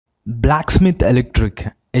Blacksmith Electric,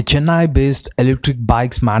 a Chennai-based electric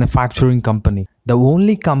bikes manufacturing company, the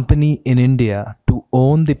only company in India to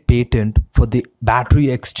own the patent for the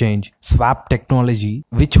battery exchange swap technology,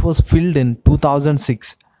 which was filed in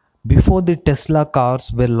 2006 before the Tesla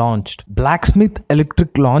cars were launched. Blacksmith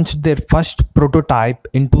Electric launched their first prototype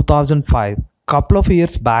in 2005. Couple of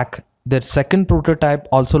years back, their second prototype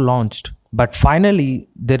also launched. But finally,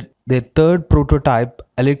 their third prototype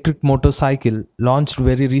electric motorcycle launched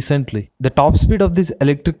very recently. The top speed of this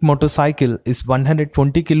electric motorcycle is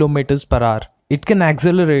 120 km per hour. It can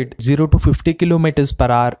accelerate 0 to 50 km per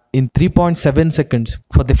hour in 3.7 seconds.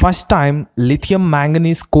 For the first time, Lithium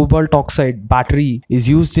Manganes Cobalt Oxide battery is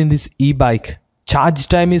used in this e-bike. Charge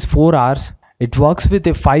time is 4 hours. It works with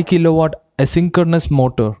a 5 kW asynchronous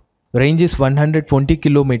motor. Range is 120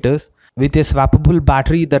 km. With a swappable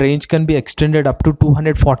battery, the range can be extended up to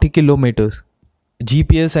 240 km.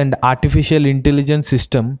 GPS and artificial intelligence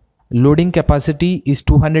system. Loading capacity is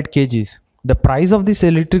 200 kgs. The price of this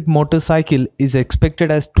electric motorcycle is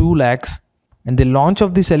expected as 2 lakhs and the launch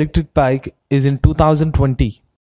of this electric bike is in 2020.